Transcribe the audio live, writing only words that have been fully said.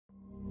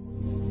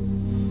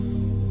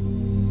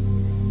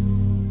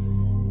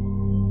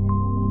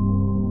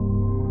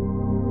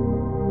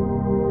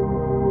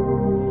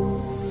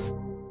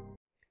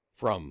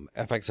From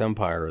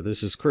FXEmpire,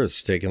 this is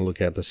Chris taking a look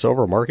at the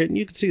silver market, and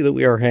you can see that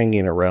we are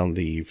hanging around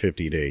the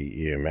 50-day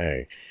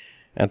EMA.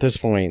 At this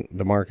point,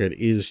 the market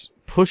is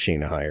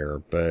pushing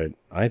higher, but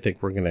I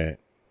think we're going to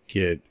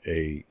get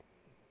an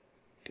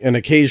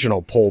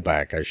occasional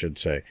pullback, I should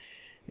say.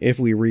 If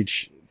we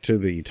reach to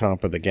the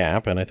top of the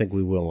gap, and I think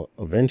we will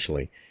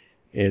eventually,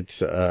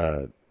 it's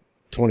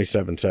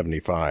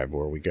 27.75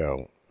 where we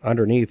go.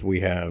 Underneath,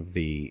 we have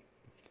the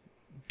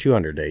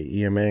 200-day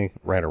EMA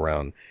right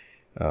around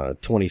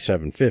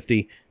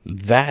 27.50.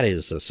 That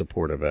is a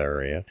supportive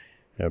area.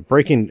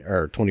 Breaking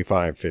or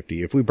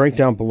 25.50. If we break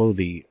down below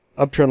the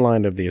uptrend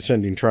line of the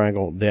ascending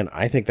triangle, then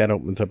I think that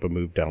opens up a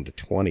move down to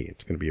 20.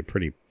 It's going to be a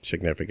pretty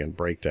significant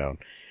breakdown.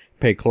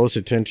 Pay close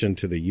attention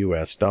to the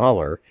US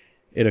dollar.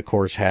 It of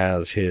course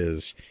has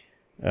its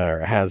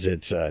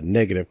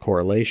negative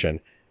correlation.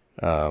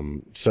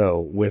 So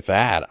with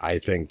that, I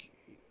think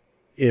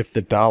if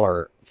the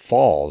dollar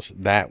falls,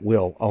 that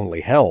will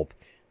only help.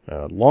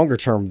 Longer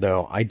term,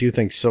 though, I do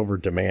think silver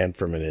demand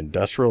from an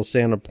industrial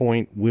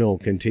standpoint will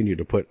continue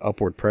to put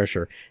upward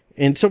pressure,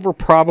 and silver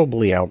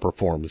probably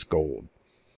outperforms gold.